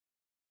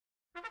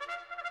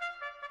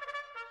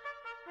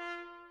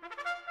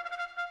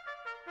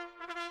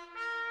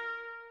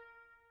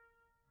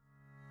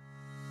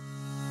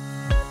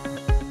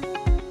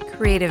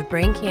Creative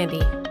Brain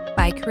Candy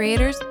by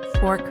creators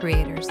for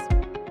creators.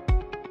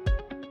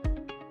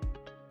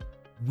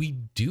 We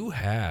do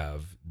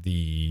have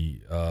the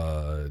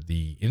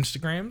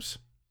Instagrams.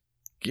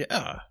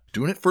 Yeah,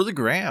 doing it for the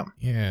gram.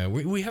 Yeah,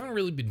 we haven't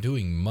really been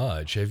doing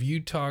much. Have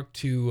you talked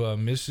to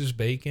Mrs.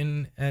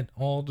 Bacon at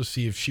all to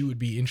see if she would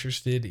be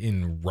interested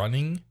in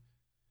running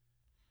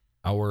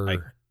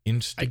our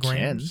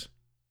Instagrams?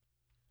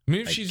 I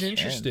mean, if she's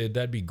interested,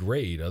 that'd be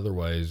great.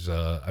 Otherwise,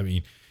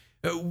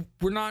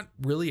 we're not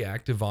really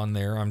active on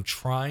there. I'm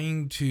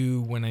trying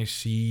to, when I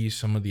see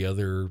some of the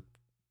other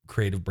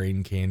Creative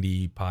Brain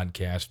Candy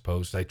podcast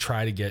posts, I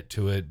try to get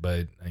to it,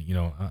 but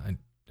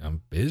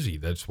I'm busy.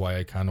 That's why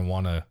I kind of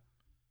want to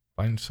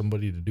find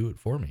somebody to do it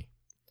for me.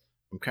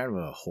 I'm kind of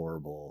a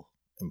horrible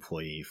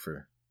employee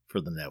for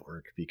the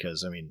network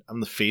because, I'm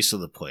the face of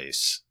the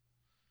place.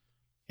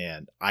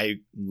 And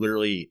I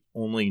literally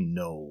only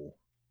know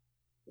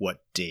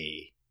what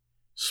day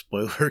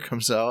Spoiler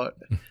comes out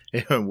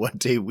and what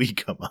day we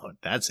come out.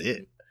 That's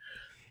it.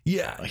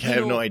 Yeah. I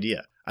have no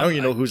idea. I don't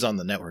even know who's on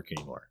the network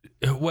anymore.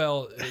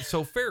 Well,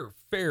 so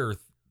fair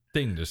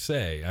thing to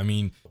say. I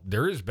mean,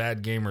 there is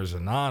Bad Gamers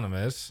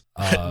Anonymous.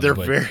 They're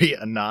very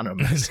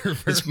anonymous. They're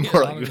very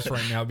anonymous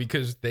right now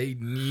because they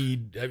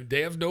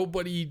have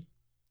nobody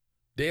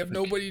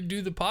to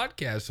do the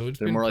podcast, so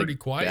they're been more pretty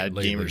quiet Bad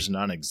lately. Gamers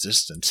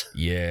non-existent.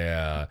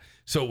 Yeah.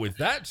 So with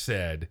that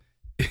said,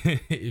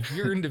 if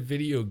you're into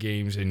video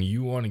games and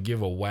you want to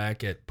give a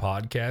whack at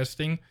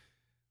podcasting,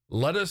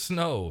 let us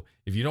know.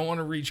 If you don't want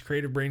to reach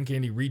Creative Brain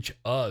Candy, reach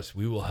us.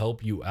 We will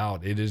help you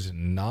out. It is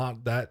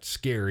not that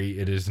scary.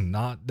 It is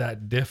not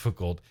that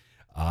difficult.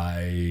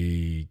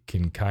 I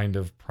can kind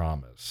of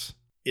promise.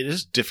 It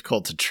is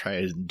difficult to try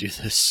and do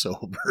this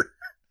sober.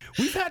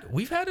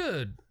 We've had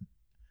a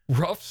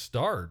rough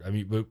start.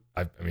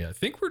 I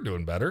think we're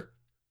doing better.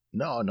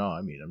 No.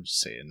 I'm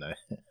just saying that.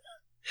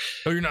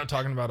 Oh, you're not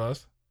talking about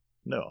us?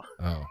 No.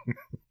 Oh.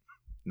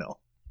 No,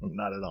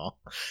 not at all.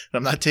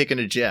 I'm not taking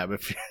a jab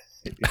if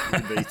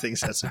anybody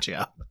thinks that's a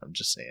jab. I'm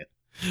just saying.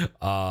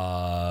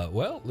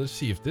 Well, let's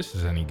see if this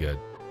is any good.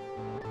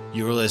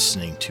 You're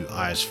listening to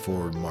Eyes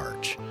Forward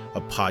March,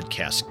 a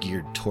podcast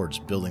geared towards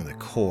building the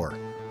core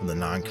of the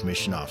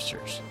non-commissioned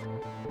officers.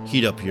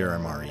 Heat up your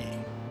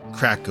MRE,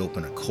 crack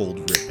open a cold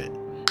Rip-It,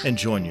 and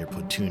join your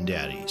platoon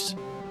daddies,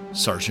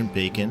 Sergeant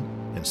Bacon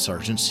and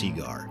Sergeant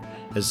Seagar,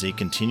 as they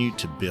continue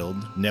to build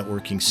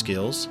networking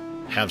skills,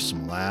 have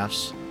some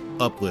laughs,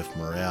 uplift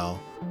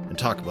morale, and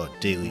talk about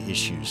daily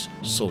issues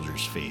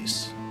soldiers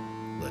face.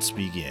 Let's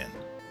begin.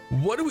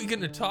 What are we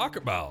going to talk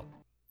about?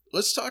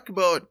 Let's talk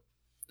about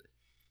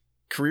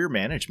career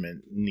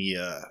management in the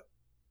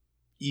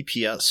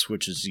EPS,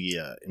 which is the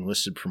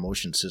enlisted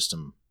promotion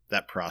system,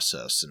 that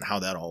process, and how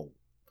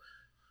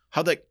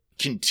that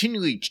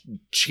continually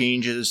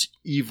changes,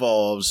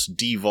 evolves,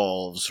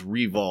 devolves,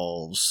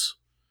 revolves.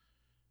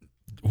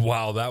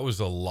 Wow, that was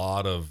a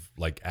lot of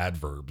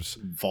adverbs.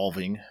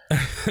 Evolving.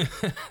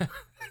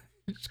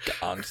 It's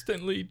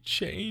constantly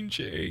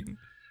changing.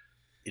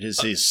 It is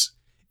this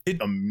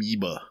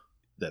amoeba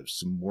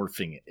that's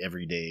morphing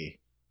every day,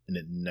 and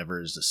it never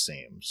is the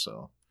same.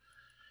 So,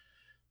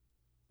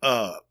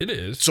 it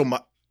is. So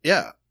my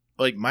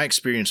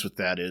experience with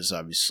that is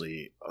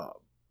obviously,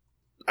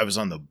 I was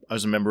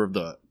a member of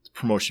the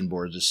promotion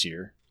board this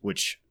year,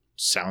 which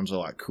sounds a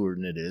lot cooler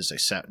than it is. I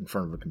sat in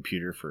front of a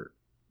computer for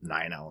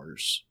 9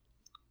 hours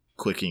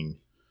clicking,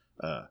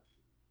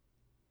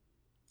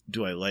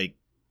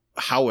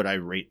 how would I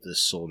rate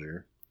this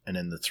soldier? And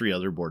then the 3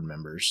 other board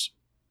members.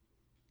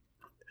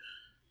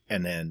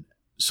 And then,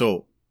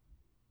 so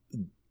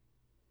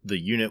the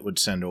unit would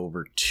send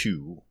over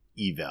 2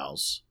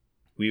 evals.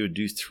 We would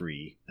do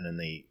 3, and then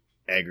they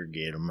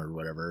aggregate them or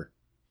whatever,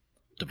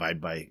 divide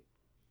by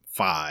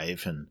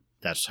 5, and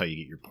that's how you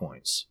get your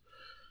points.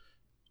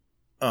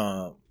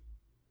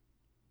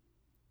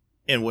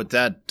 And what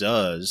that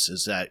does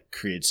is that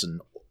creates an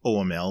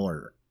OML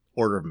or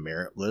Order of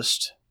Merit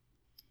list.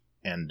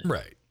 And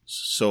right.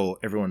 So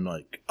everyone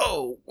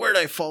oh, where'd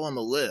I fall on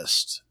the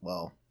list?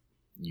 Well,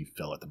 you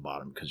fell at the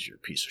bottom because you're a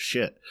piece of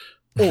shit.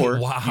 Or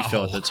wow. You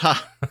fell at the top.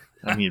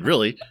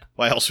 Really,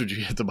 why else would you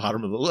be at the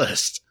bottom of the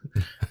list?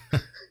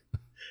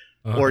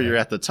 Or you're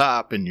at the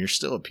top and you're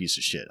still a piece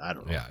of shit. I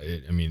don't know.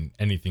 Yeah,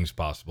 anything's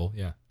possible.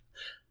 Yeah.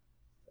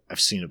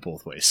 I've seen it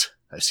both ways.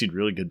 I've seen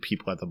really good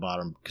people at the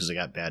bottom because they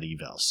got bad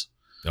evals.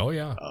 Oh,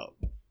 yeah.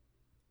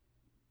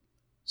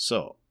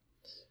 So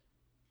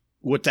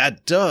what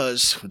that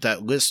does, with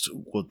that list,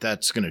 what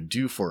that's going to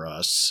do for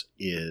us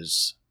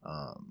is,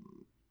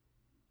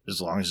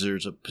 as long as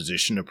there's a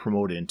position to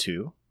promote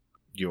into,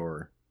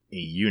 a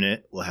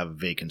unit will have a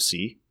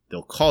vacancy.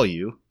 They'll call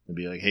you and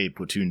be like, "Hey,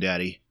 platoon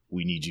daddy,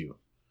 we need you."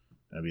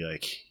 And I'll be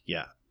like,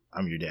 "Yeah,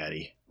 I'm your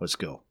daddy. Let's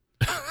go.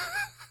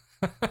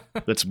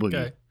 Let's boogie."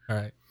 Okay. All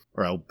right.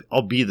 Or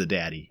I'll be the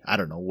daddy. I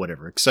don't know,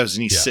 whatever. Because I was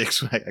in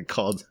E6 when I got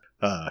called.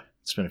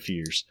 It's been a few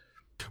years.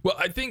 Well,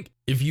 I think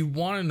if you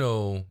want to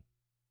know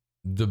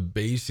the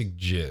basic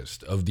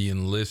gist of the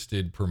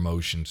enlisted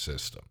promotion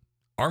system,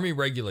 Army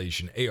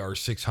Regulation AR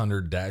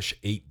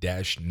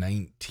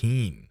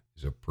 600-8-19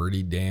 is a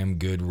pretty damn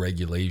good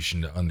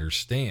regulation to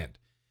understand.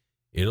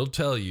 It'll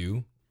tell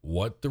you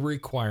what the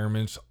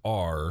requirements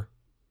are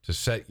to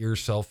set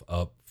yourself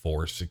up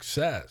for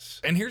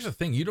success. And here's the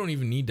thing, you don't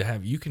even need to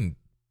have, you can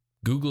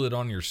Google it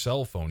on your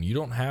cell phone. You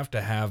don't have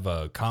to have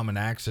a common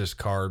access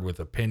card with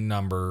a PIN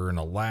number and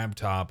a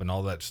laptop and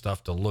all that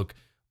stuff to look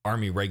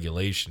Army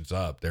regulations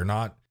up. They're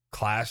not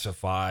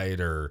classified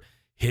or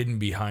hidden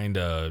behind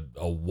a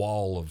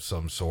wall of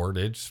some sort.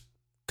 It's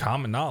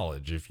common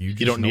knowledge. If you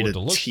just don't know need what to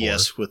look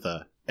TS for. with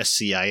a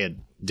SCI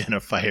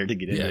identifier to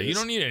get into this. You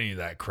don't need any of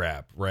that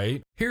crap,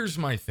 right? Here's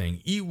my thing.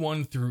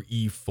 E1 through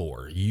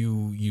E4.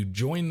 You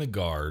join the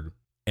Guard,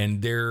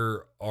 and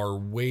there are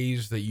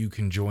ways that you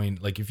can join.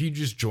 Like if you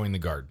just join the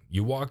Guard,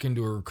 you walk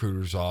into a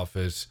recruiter's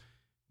office,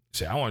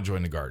 say, I want to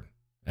join the Guard.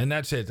 And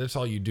that's it. That's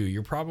all you do.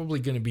 You're probably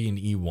going to be an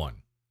E1.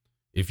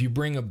 If you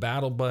bring a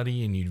battle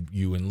buddy and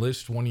you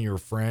enlist one of your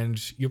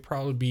friends, you'll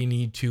probably be an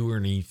E2 or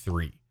an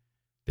E3.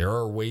 There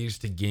are ways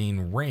to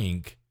gain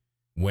rank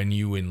when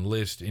you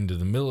enlist into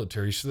the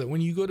military so that when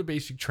you go to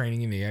basic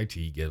training in AIT,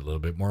 you get a little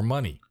bit more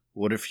money.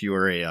 What if you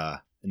were an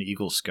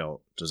Eagle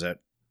Scout? Does that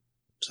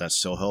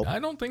still help? I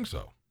don't think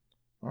so.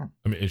 Oh.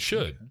 I mean, it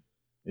should.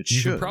 It You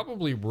should. could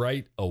probably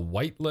write a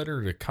white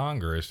letter to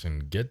Congress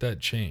and get that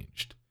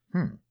changed.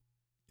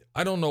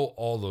 I don't know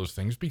all those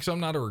things because I'm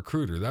not a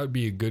recruiter. That would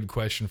be a good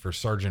question for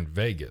Sergeant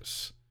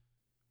Vegas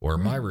or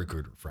my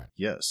recruiter friend.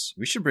 Yes,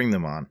 we should bring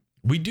them on.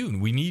 We do.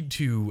 We need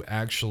to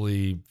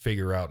actually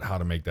figure out how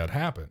to make that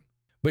happen.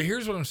 But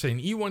here's what I'm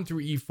saying. E1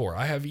 through E4.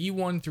 I have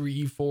E1 through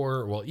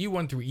E4. Well,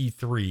 E1 through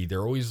E3.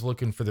 They're always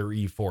looking for their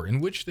E4, in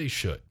which they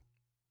should.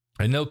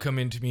 And they'll come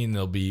into me and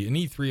they'll be, an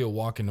E3 will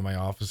walk into my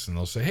office and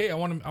they'll say, hey,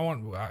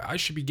 I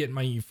should be getting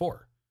my E4.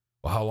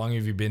 Well, how long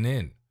have you been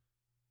in?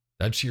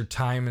 That's your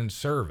time in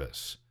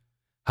service.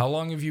 How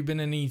long have you been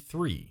in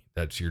E3?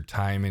 That's your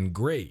time in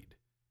grade.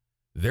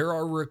 There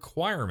are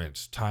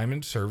requirements, time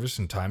in service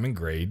and time in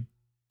grade,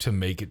 to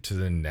make it to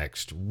the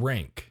next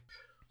rank.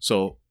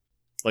 So,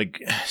 like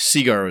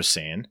Seagar was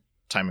saying,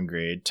 time and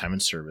grade, time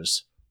and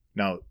service.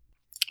 Now,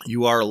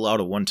 you are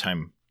allowed a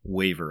one-time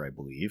waiver, I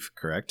believe,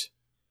 correct?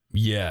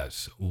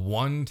 Yes,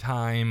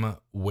 one-time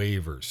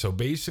waiver. So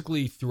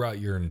basically, throughout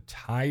your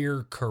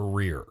entire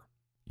career,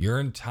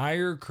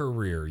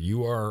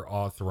 you are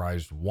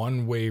authorized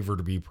one waiver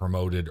to be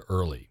promoted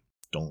early.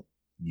 Don't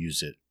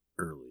use it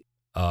early.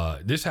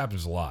 This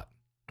happens a lot.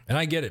 And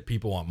I get it.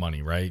 People want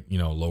money, right?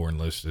 Lower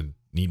enlisted,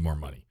 need more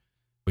money.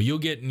 But you'll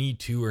get an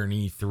E2 or an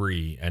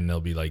E3, and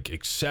they'll be like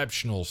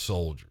exceptional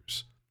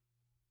soldiers.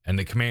 And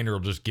the commander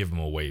will just give them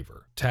a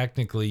waiver.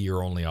 Technically,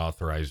 you're only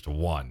authorized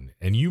one.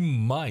 And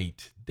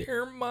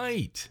there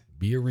might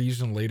be a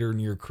reason later in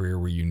your career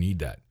where you need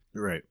that.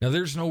 Right. Now,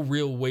 there's no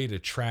real way to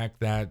track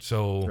that.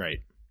 So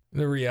Right.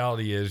 The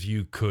reality is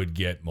you could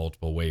get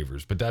multiple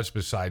waivers, but that's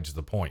besides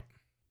the point.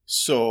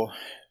 So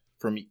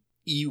from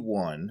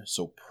E1,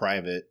 so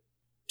private,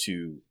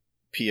 to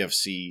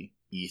PFC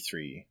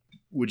E3,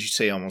 would you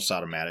say almost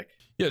automatic?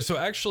 Yeah, so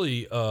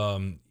actually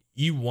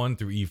E1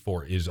 through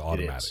E4 is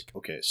automatic. It is.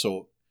 Okay,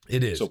 so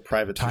it is. So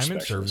private to time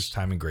and specialist. service,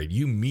 time and grade.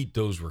 You meet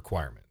those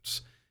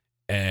requirements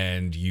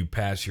and you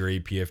pass your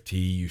APFT,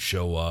 you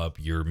show up,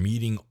 you're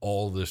meeting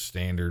all the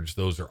standards.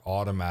 Those are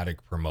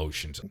automatic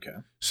promotions. Okay.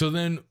 So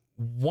then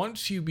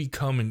once you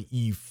become an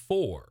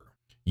E4,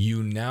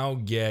 you now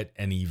get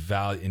an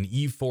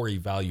E4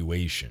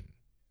 evaluation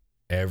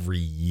every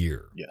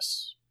year.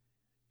 Yes.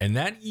 And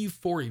that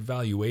E4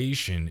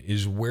 evaluation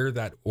is where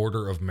that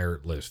order of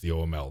merit list, the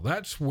OML,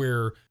 that's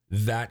where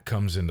that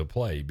comes into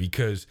play,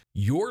 because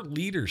your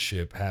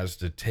leadership has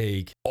to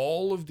take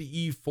all of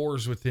the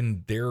E4s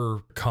within their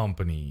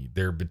company,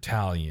 their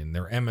battalion,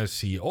 their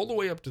MSC, all the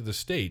way up to the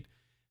state.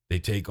 They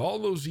take all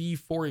those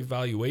E4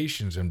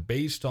 evaluations, and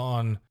based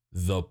on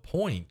the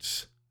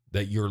points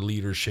that your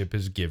leadership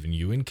has given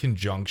you in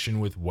conjunction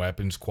with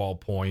weapons qual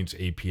points,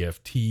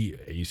 APFT,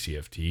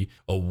 ACFT,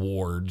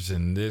 awards,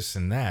 and this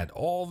and that,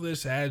 all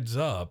this adds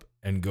up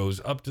and goes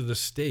up to the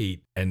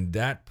state, and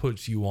that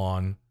puts you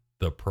on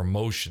the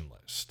promotion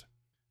list.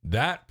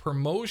 That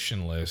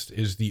promotion list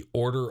is the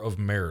order of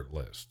merit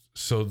list.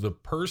 So the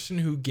person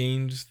who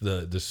gains,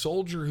 the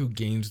soldier who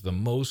gains the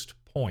most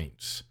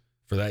points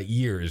for that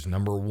year is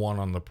number one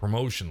on the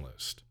promotion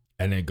list,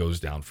 and it goes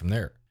down from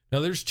there.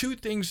 Now, there's two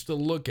things to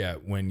look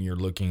at when you're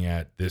looking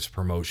at this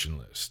promotion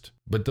list,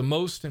 but the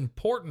most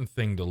important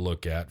thing to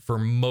look at for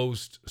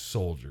most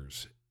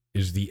soldiers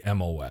is the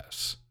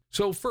MOS.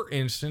 So, for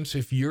instance,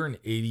 if you're an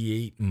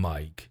 88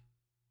 Mike,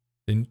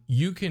 then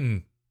you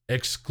can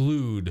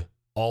exclude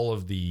all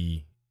of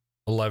the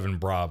 11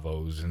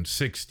 Bravos and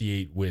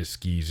 68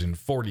 Whiskeys and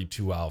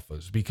 42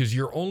 Alphas because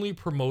you're only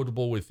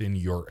promotable within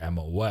your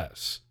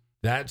MOS.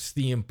 That's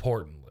the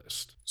important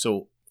list.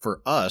 So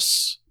for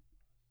us,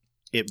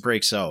 it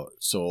breaks out.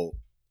 So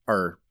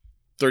our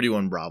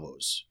 31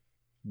 Bravos,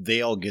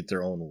 they all get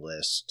their own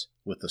list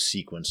with a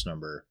sequence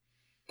number.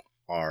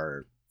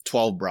 Our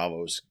 12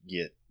 Bravos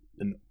get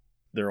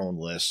their own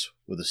list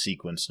with a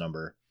sequence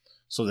number,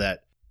 so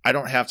that I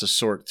don't have to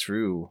sort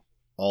through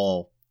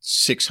all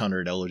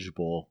 600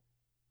 eligible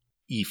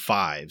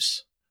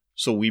E5s.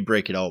 So we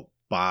break it out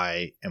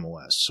by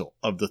MOS. So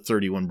of the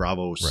 31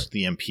 Bravos, Right.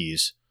 the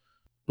MPs,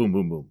 boom,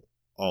 boom, boom,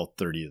 all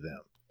 30 of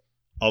them.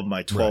 Of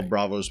my 12 Right.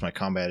 Bravos, my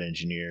combat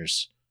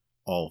engineers,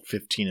 all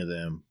 15 of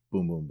them,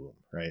 boom, boom, boom,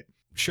 right?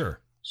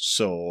 Sure.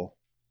 So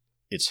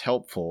it's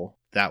helpful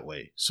that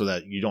way so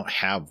that you don't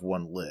have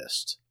one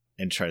list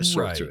and try to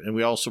sort Right. through it. And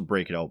we also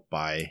break it out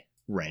by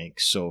rank.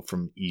 So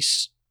from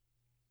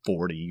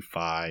E4 to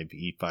E5,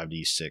 E5 to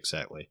E6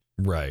 that way.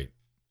 Right.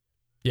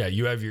 Yeah,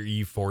 you have your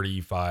E4 to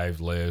E5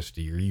 list,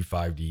 your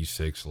E5 to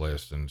E6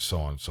 list, and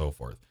so on and so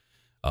forth.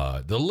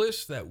 The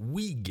lists that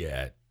we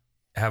get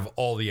have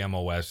all the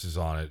MOSs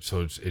on it,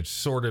 so it's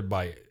sorted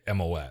by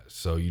MOS.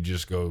 So you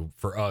just go,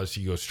 for us,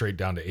 you go straight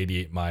down to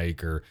 88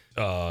 Mike or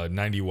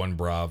 91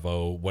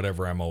 Bravo,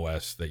 whatever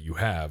MOS that you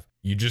have.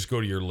 You just go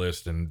to your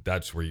list, and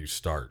that's where you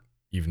start,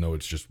 even though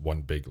it's just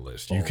one big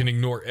list. You Oh. can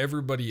ignore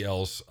everybody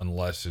else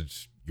unless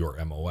it's your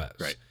MOS.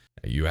 Right.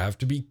 You have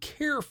to be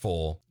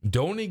careful.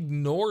 Don't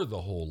ignore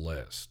the whole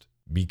list,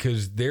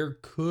 because there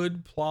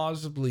could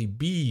plausibly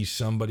be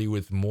somebody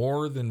with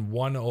more than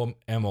one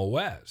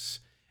MOS.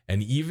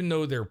 And even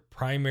though their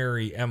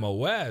primary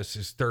MOS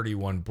is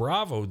 31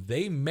 Bravo,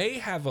 they may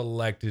have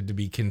elected to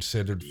be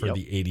considered for Yep.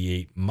 the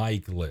 88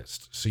 Mike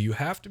list. So you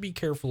have to be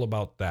careful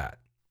about that.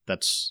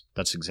 That's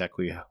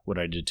exactly what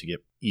I did to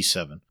get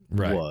E7.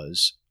 Right.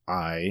 Was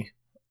I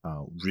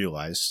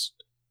realized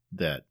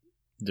that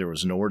there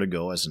was nowhere to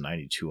go as a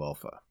 92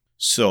 Alpha.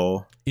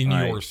 So In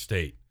I- your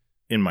state.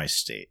 in my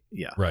state,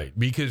 yeah. Right.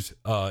 Because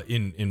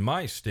in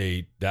my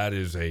state, that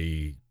is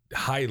a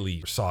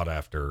highly sought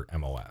after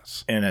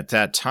MOS. And at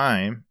that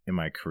time in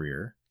my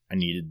career, I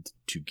needed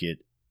to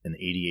get an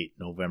 88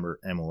 November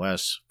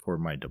MOS for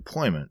my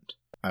deployment.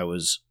 I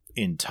was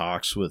in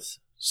talks with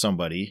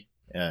somebody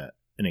at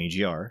an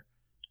AGR,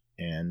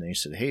 and they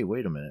said, hey,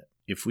 wait a minute.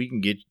 If we can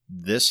get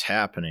this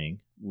happening,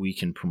 we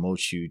can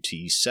promote you to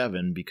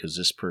E7 because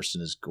this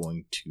person is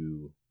going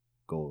to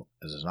go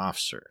as an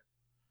officer.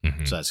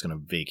 Mhm. So that's going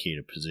to vacate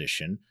a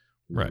position.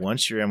 Right.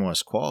 Once you're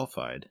MOS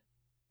qualified,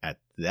 at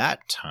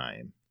that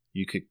time,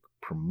 you could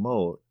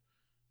promote,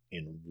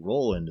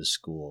 enroll into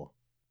school,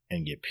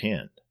 and get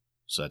pinned.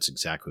 So that's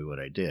exactly what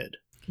I did.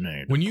 And then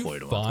I When you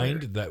deployed a month find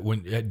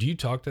later. that, do you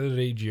talk to that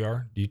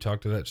AGR? Do you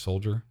talk to that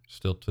soldier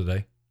still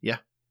today? Yeah.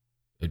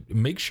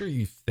 Make sure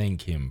you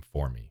thank him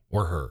for me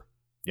or her,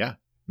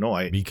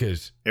 No,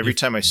 because every if-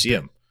 time I see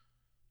him,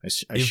 I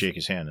if- shake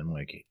his hand and I'm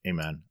like, hey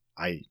man,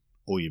 I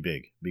owe you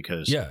big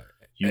because yeah,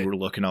 you were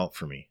looking out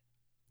for me.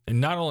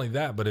 and not only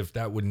that, but if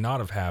that would not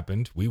have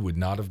happened, we would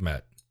not have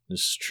met.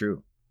 This is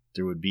true.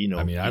 There would be no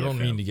I mean, I don't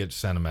BFM. mean to get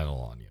sentimental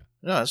on you.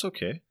 No, that's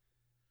okay.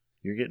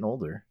 You're getting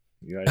older.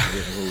 Your eyes are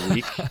getting a little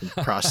weak.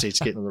 Your prostate's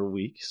getting a little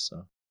weak.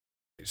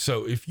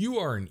 So if you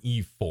are an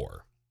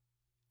E4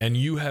 and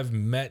you have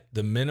met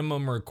the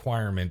minimum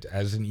requirement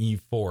as an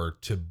E4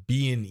 to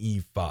be an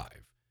E5,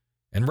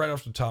 and right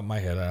off the top of my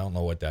head, I don't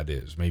know what that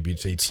is. Maybe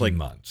it's 18 like-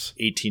 months.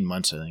 18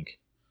 months, I think.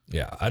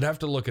 Yeah, I'd have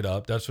to look it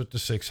up. That's what the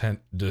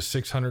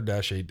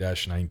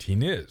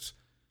 600-8-19 is.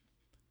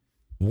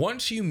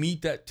 Once you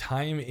meet that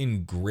time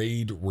in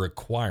grade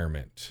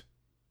requirement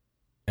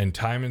and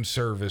time in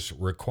service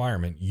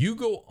requirement, you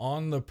go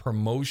on the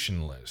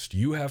promotion list.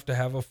 You have to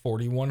have a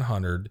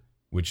 4100,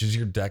 which is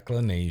your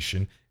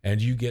declination,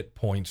 and you get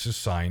points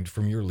assigned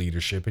from your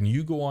leadership, and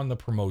you go on the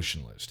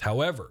promotion list.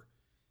 However,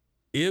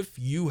 if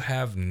you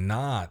have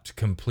not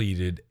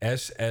completed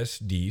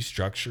SSD,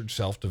 Structured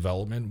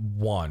Self-Development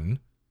 1,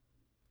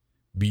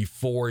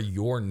 before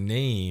your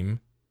name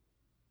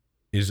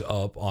is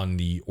up on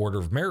the Order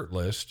of Merit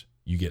list,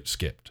 you get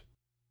skipped.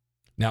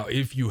 Now,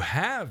 if you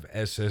have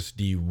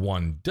SSD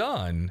 1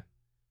 done,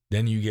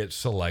 then you get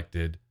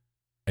selected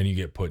and you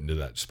get put into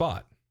that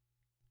spot.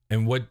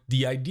 And what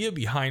the idea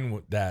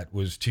behind that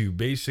was to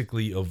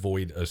basically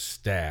avoid a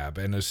stab.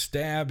 And a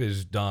stab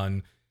is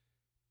done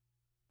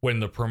when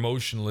the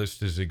promotion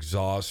list is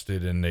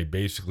exhausted and they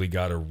basically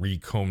got to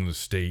recomb the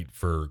state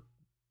for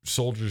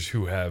soldiers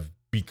who have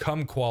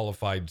become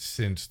qualified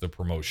since the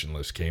promotion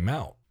list came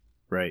out.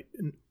 Right.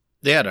 And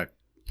they had a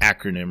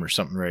acronym or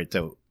something, right?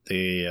 That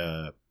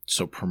they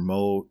so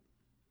promote,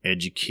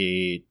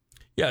 educate.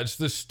 Yeah, it's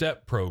the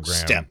STEP program.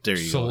 STEP, there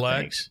you go,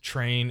 Select, thanks.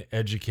 train,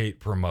 educate,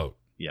 promote.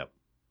 Yep.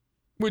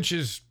 Which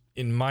is,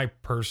 in my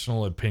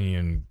personal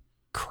opinion,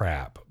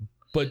 crap.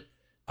 But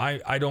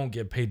I don't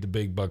get paid the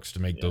big bucks to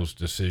make Yeah. those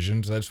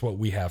decisions. That's what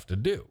we have to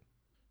do.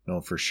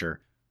 No, for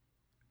sure.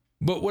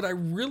 But what I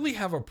really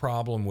have a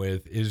problem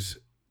with is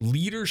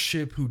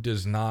leadership who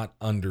does not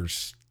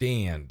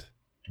understand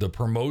the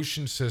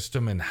promotion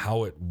system and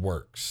how it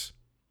works.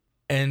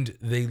 And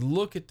they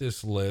look at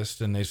this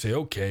list and they say,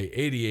 okay,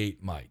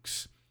 88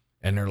 mics.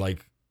 And they're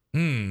like,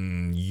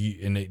 and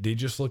they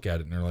just look at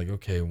it and they're like,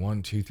 okay,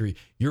 1, 2, 3,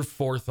 you're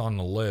fourth on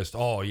the list.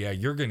 Oh yeah,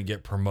 you're going to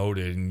get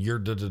promoted and you're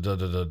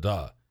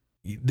da.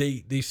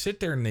 They sit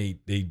there and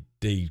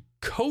they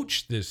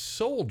coach this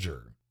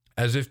soldier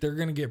as if they're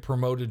going to get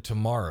promoted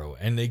tomorrow,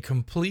 and they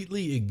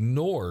completely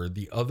ignore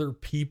the other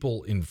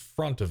people in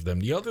front of them,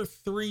 the other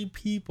 3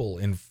 people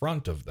in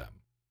front of them.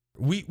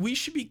 We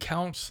should be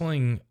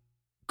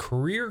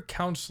career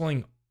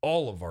counseling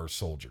all of our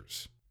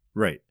soldiers.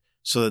 Right.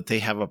 So that they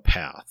have a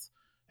path.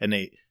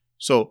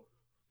 So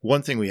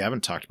one thing we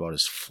haven't talked about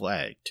is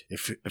flagged.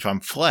 If I'm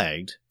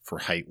flagged for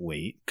height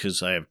weight,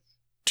 because I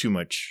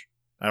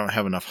don't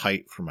have enough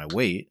height for my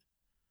weight,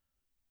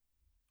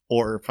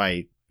 or if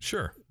I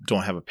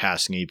don't have a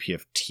passing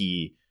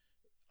APFT,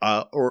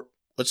 or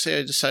let's say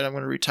I decide I'm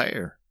going to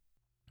retire.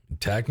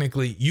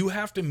 Technically, you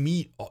have to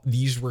meet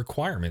these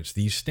requirements,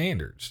 these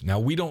standards. Now,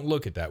 we don't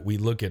look at that. We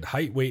look at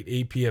height, weight,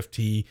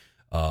 APFT,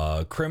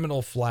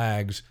 criminal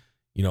flags.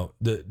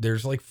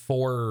 There's like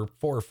four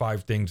or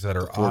five things that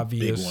are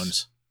obvious. Big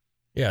ones.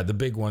 Yeah, the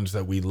big ones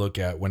that we look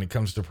at when it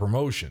comes to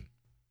promotion.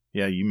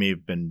 Yeah, you may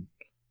have been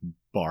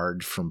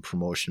barred from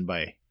promotion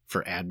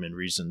for admin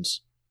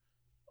reasons.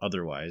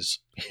 Otherwise,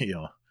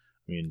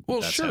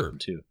 that's sure.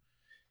 happened too.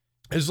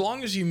 As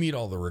long as you meet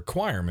all the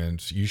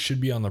requirements, you should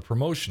be on the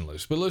promotion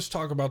list. But let's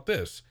talk about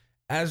this.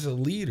 As a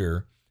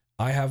leader,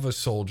 I have a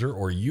soldier,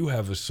 or you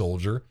have a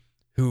soldier,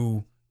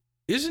 who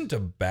isn't a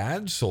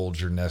bad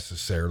soldier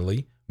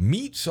necessarily,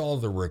 meets all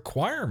the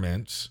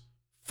requirements,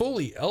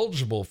 fully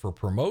eligible for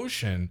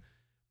promotion,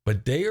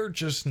 but they are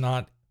just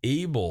not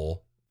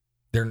able.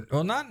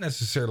 Not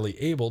necessarily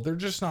able. They're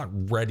just not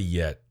ready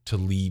yet to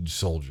lead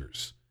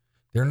soldiers.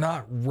 They're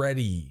not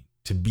ready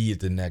to be at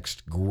the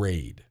next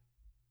grade.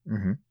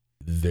 Mm-hmm.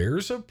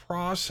 There's a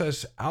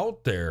process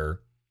out there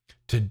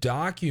to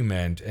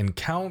document and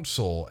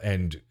counsel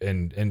and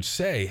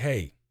say,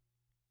 hey,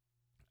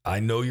 I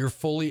know you're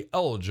fully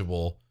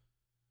eligible,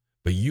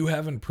 but you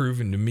haven't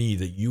proven to me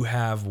that you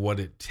have what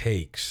it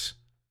takes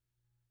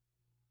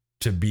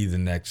to be the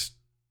next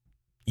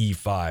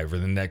E5 or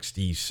the next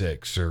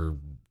E6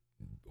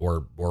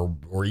 or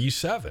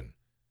E7.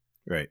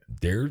 Right.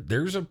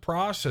 There's a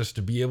process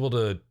to be able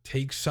to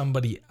take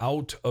somebody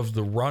out of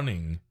the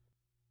running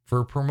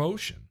for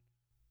promotion.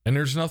 And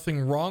there's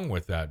nothing wrong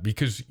with that,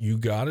 because you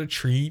got to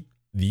treat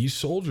these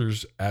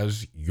soldiers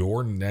as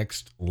your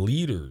next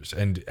leaders.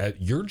 And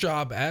your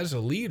job as a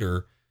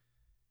leader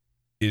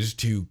is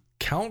to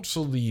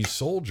counsel these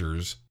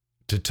soldiers,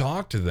 to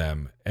talk to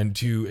them and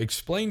to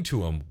explain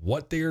to them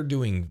what they are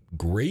doing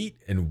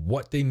great and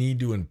what they need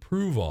to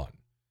improve on.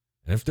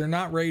 And if they're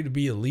not ready to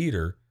be a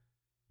leader,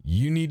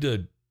 you need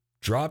to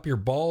drop your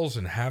balls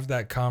and have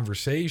that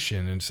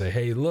conversation and say,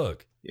 hey,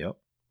 look, yep,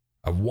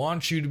 I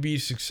want you to be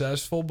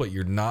successful, but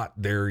you're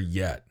not there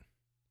yet.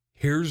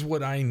 Here's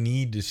what I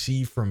need to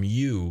see from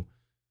you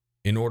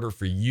in order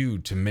for you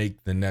to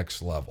make the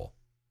next level.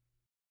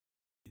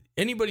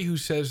 Anybody who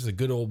says the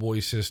good old boy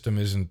system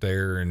isn't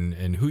there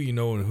and who you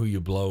know and who you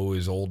blow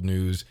is old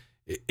news,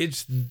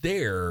 it's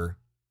there.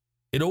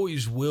 It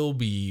always will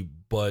be,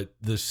 but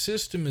the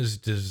system is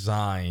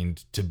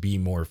designed to be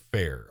more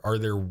fair. Are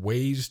there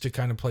ways to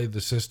kind of play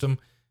the system?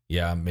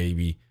 Yeah,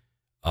 maybe.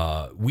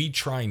 We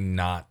try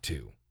not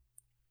to.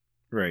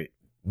 Right.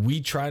 We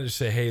try to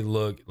say, hey,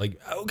 look, like,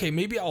 okay,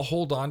 maybe I'll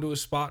hold on to a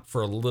spot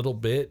for a little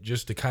bit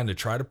just to kind of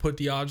try to put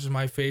the odds in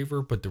my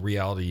favor. But the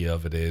reality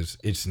of it is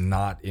it's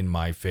not in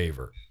my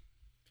favor.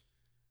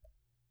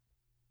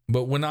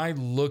 But when I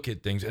look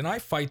at things, and I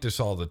fight this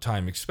all the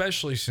time,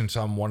 especially since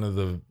I'm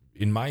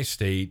in my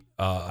state,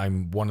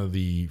 I'm one of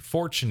the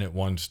fortunate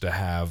ones to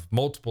have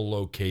multiple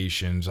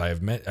locations. I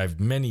have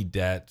many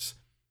debts,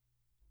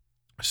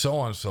 so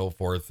on and so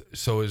forth.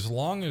 So as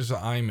long as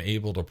I'm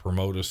able to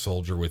promote a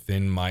soldier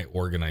within my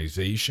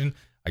organization,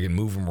 I can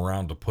move them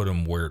around to put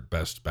them where it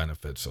best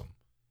benefits them.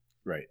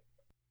 Right.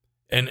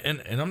 And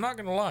I'm not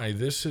going to lie,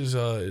 this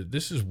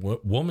is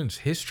Women's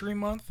History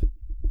Month.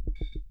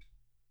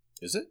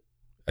 Is it?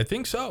 I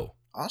think so.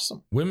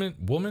 Awesome.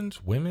 Women's,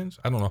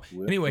 I don't know.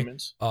 Anyway,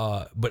 women's.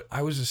 But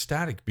I was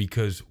ecstatic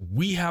because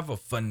we have a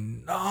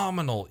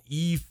phenomenal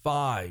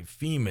E5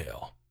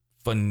 female.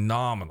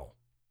 Phenomenal.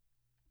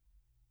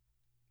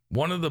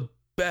 One of the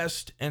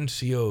best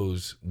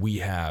NCOs we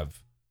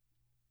have.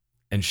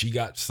 And she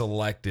got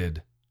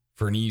selected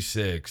for an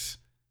E6.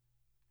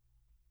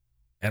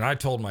 And I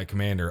told my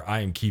commander I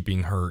am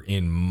keeping her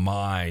in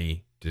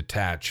my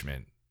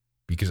detachment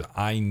because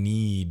I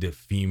need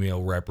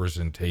female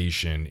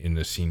representation in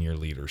the senior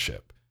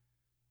leadership.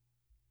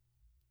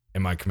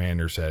 And my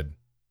commander said,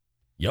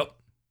 yep,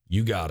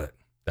 you got it.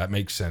 That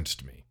makes sense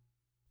to me.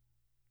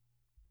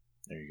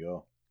 There you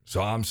go.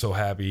 So I'm so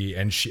happy.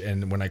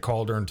 And when I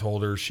called her and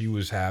told her, she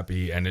was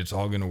happy and it's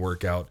all going to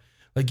work out.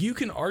 Like, you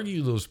can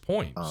argue those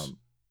points.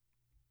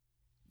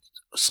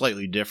 A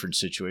slightly different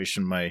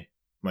situation. My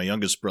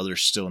youngest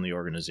brother's still in the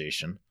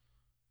organization.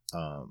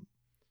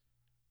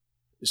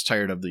 Is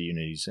tired of the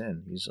unit he's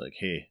in. He's like,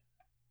 hey,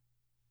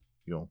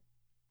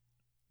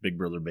 Big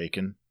Brother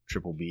Bacon,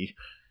 Triple B,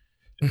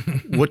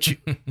 what do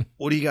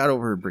you got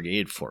over at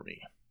Brigade for me?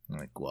 I'm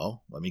like,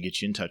 well, let me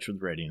get you in touch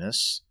with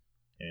Readiness,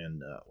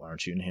 and why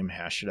don't you and him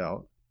hash it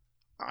out?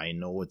 I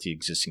know what the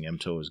existing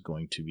MTO is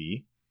going to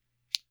be,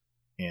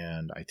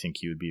 and I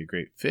think you would be a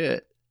great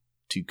fit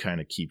to kind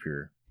of keep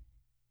your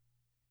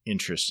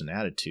interest and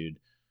attitude,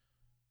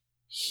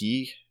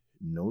 he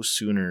no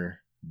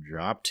sooner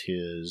dropped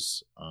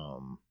his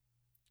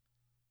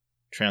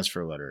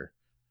transfer letter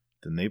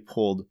than they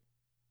pulled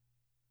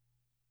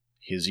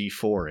his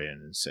E4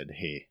 in and said,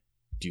 hey,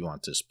 do you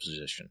want this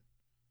position?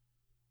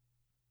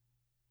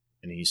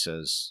 And he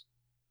says,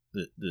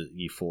 the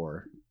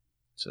E4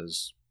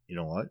 says, you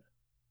know what?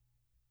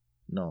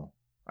 No,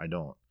 I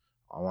don't.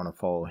 I want to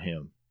follow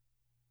him.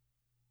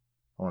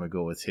 I want to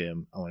go with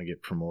him. I want to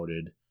get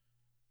promoted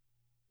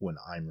when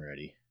I'm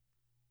ready.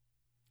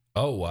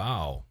 Oh,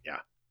 wow. Yeah.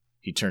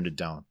 He turned it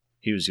down.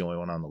 He was the only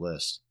one on the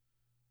list.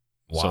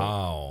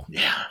 Wow. So,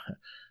 yeah. I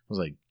was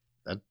like,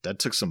 that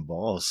took some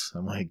balls.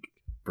 I'm like,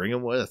 bring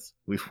him with.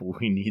 We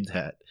need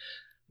that.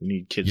 We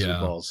need kids with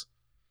balls.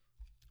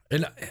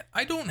 And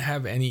I don't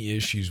have any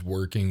issues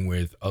working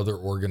with other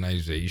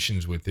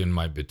organizations within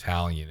my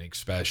battalion,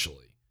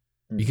 especially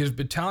because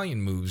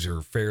battalion moves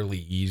are fairly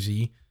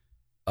easy,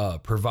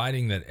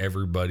 providing that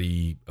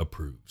everybody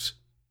approves.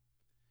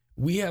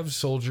 We have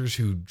soldiers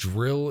who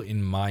drill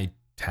in my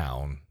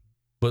town,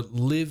 but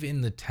live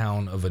in the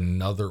town of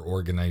another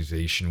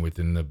organization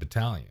within the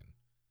battalion.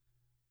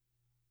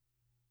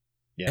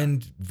 Yeah.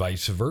 And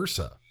vice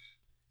versa.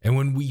 And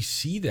when we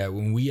see that,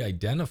 when we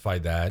identify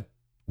that,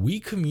 we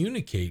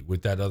communicate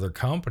with that other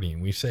company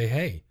and we say,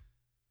 hey,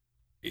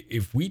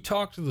 if we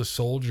talk to the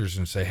soldiers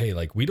and say, hey,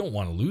 like, we don't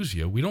want to lose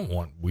you. We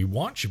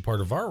want you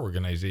part of our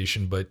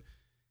organization, but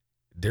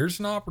there's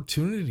an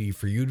opportunity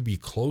for you to be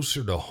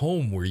closer to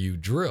home where you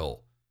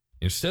drill.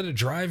 Instead of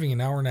driving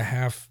an hour and a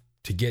half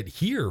to get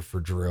here for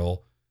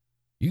drill,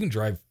 you can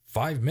drive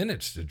 5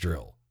 minutes to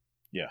drill.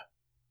 Yeah.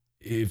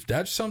 If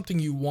that's something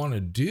you want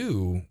to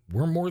do,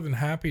 we're more than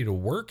happy to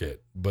work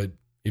it. But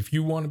if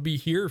you want to be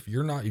here, if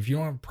you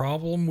don't have a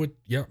problem with,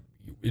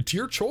 it's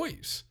your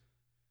choice.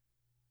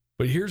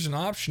 But here's an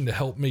option to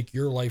help make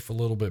your life a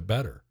little bit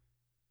better.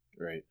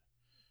 Right.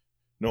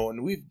 No,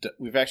 and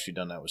we've actually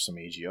done that with some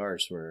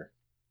AGRs where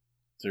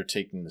they're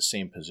taking the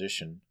same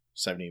position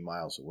 70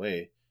 miles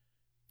away,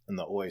 and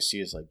the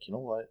OIC is like, you know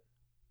what?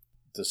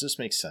 Does this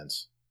make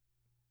sense?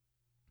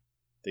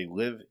 They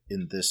live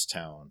in this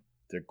town.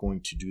 They're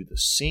going to do the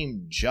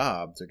same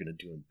job they're going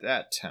to do in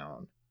that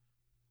town,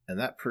 and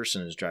that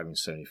person is driving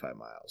 75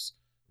 miles.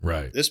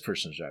 Right. This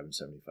person is driving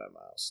 75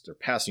 miles. They're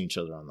passing each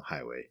other on the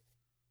highway.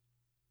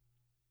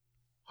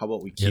 How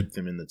about we keep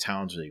them in the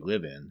towns they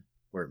live in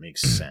where it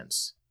makes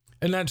sense?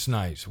 And that's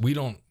nice. We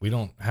don't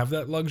have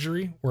that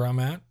luxury where I'm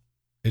at.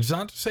 It's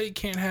not to say it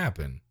can't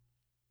happen,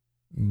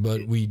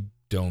 but we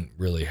don't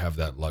really have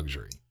that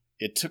luxury.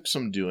 It took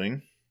some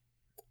doing.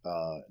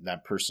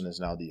 That person is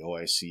now the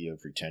OIC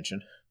of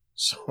retention.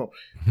 So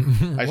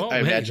I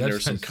imagine there were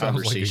some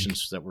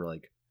conversations that were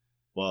like,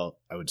 well,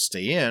 I would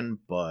stay in,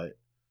 but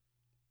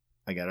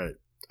I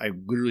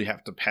literally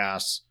have to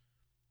pass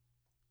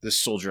this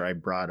soldier I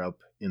brought up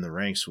in the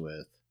ranks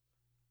with,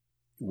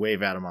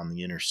 wave at him on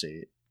the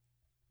interstate,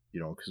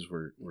 because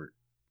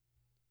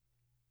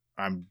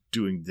I'm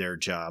doing their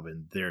job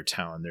in their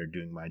town. They're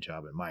doing my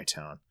job in my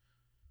town.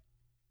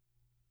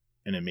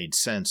 And it made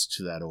sense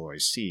to that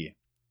OIC.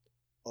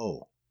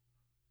 Oh,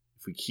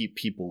 if we keep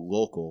people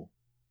local,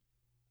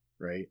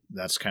 right?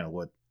 That's kind of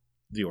what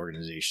the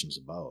organization's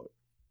about.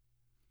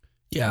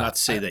 Yeah. Not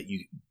to say that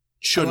you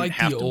shouldn't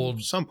have to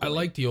some point. I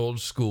like the old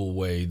school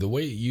way. The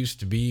way it used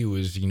to be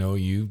was,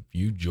 you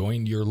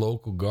joined your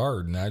local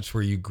guard and that's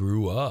where you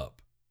grew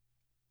up.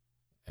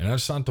 And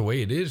that's not the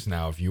way it is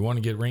now. If you want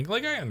to get ranked,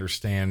 like I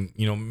understand,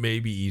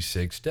 maybe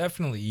E6,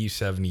 definitely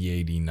E70,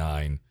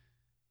 89.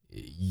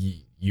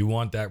 You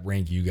want that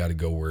rank, you got to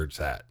go where it's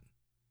at.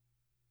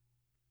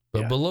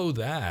 But below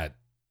that,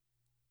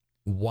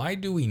 why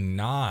do we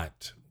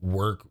not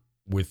work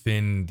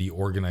within the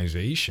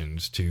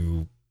organizations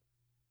to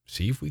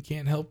see if we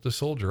can't help the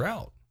soldier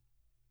out?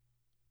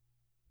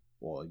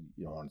 Well,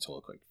 you don't want it to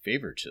look like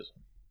favoritism.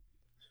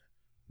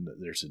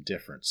 There's a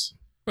difference.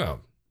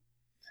 Well,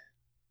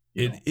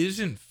 it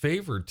isn't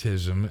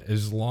favoritism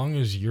as long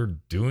as you're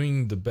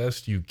doing the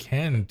best you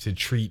can to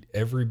treat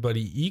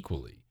everybody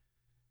equally.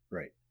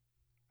 Right.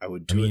 I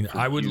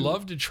would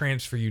love to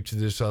transfer you to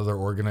this other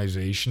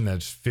organization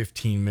that's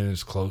 15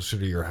 minutes closer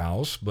to your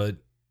house, but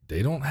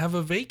they don't have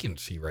a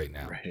vacancy right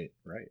now.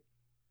 Right.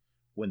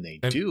 When they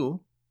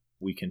do,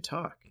 we can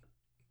talk.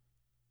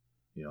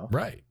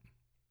 Right.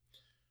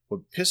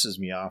 What pisses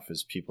me off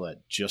is people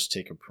that just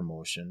take a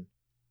promotion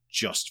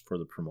just for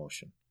the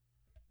promotion.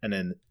 And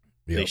then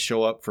they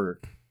show up for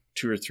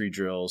 2 or 3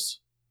 drills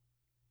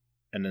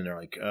and then they're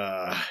like,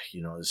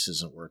 this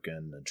isn't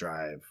working, the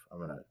drive. I'm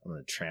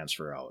gonna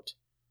transfer out.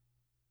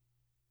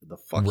 The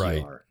fuck you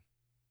are.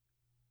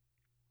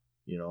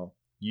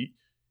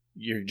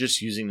 You're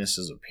just using this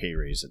as a pay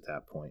raise at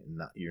that point,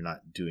 and you're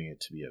not doing it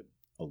to be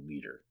a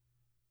leader.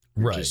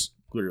 You're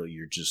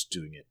just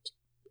doing it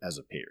as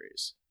a pay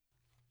raise.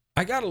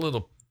 I got a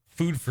little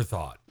food for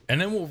thought, and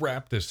then we'll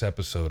wrap this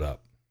episode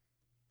up.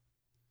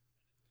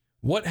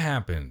 What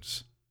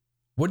happens?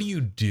 What do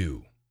you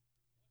do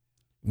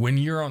when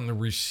you're on the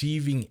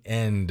receiving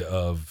end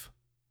of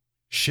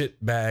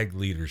shitbag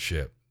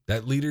leadership.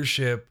 That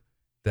leadership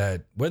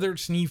that, whether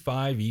it's an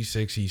E5,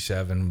 E6,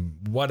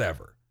 E7,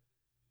 whatever,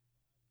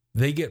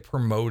 they get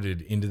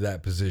promoted into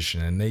that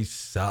position and they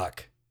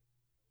suck.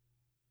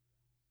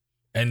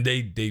 And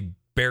they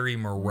bury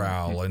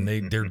morale and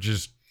they're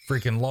just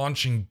freaking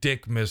launching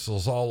dick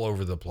missiles all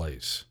over the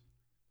place.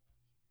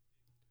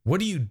 What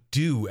do you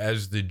do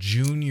as the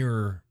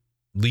junior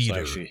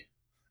leader?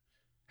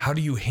 How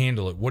do you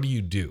handle it? What do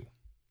you do?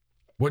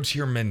 What's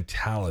your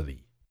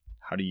mentality?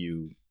 How do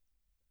you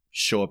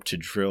show up to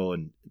drill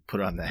and put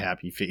on the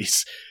happy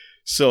face?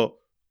 So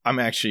I'm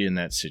actually in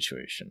that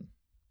situation.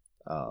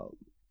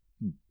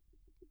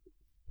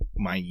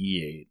 My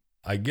E8.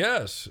 I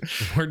guess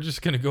we're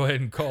just going to go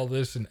ahead and call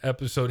this an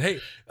episode.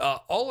 Hey,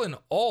 all in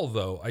all,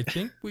 though, I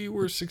think we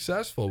were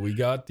successful. We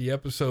got the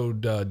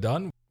episode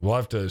done. We'll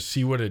have to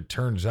see what it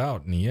turns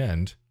out in the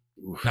end.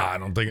 Nah, I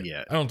don't think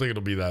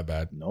it'll be that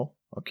bad. No?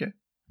 Okay.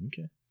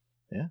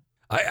 Yeah.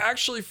 I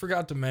actually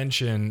forgot to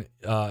mention,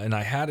 and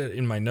I had it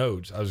in my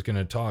notes. I was going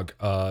to talk.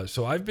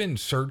 So I've been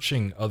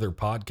searching other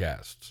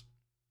podcasts,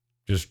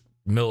 just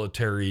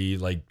military,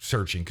 like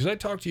searching, because I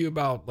talked to you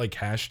about like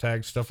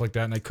hashtags, stuff like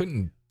that, and I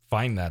couldn't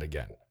find that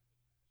again.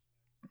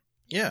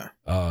 Yeah.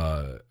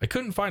 I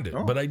couldn't find it,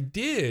 but I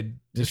did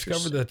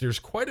discover that there's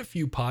quite a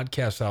few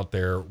podcasts out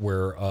there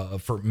where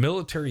for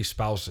military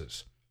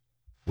spouses,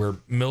 where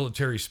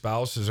military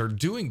spouses are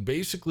doing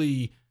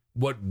basically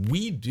what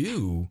we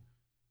do,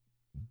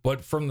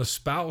 but from the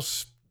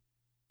spouse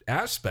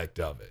aspect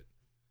of it.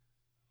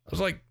 I was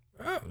like,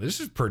 oh, this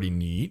is pretty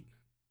neat.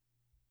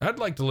 I'd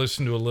like to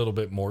listen to a little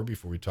bit more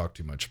before we talk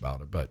too much about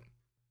it, but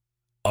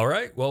all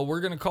right, well,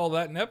 we're going to call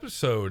that an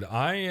episode.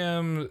 I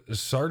am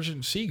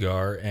Sergeant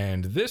Seagar,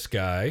 and this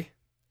guy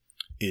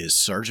is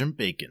Sergeant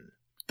Bacon,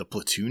 the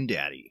platoon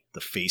daddy, the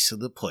face of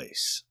the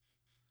place.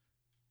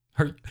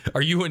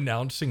 Are you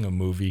announcing a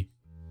movie?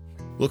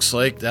 Looks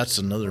like that's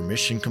another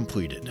mission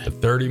completed. A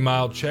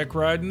 30-mile check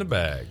ride in the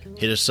bag.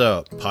 Hit us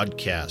up,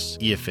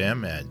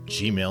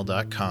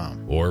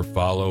 podcastefm@gmail.com. Or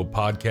follow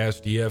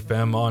Podcast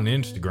EFM on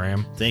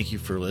Instagram. Thank you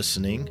for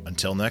listening.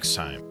 Until next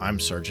time, I'm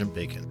Sergeant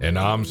Bacon. And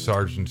I'm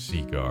Sergeant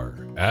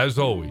Seagar. As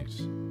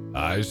always,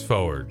 eyes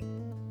forward.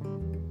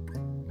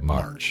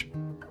 March.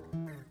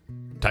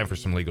 Time for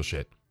some legal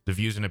shit. The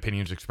views and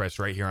opinions expressed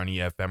right here on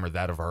EFM are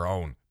that of our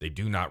own. They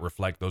do not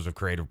reflect those of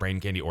Creative Brain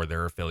Candy or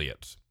their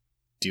affiliates.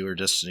 Dealer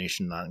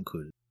destination not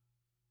included.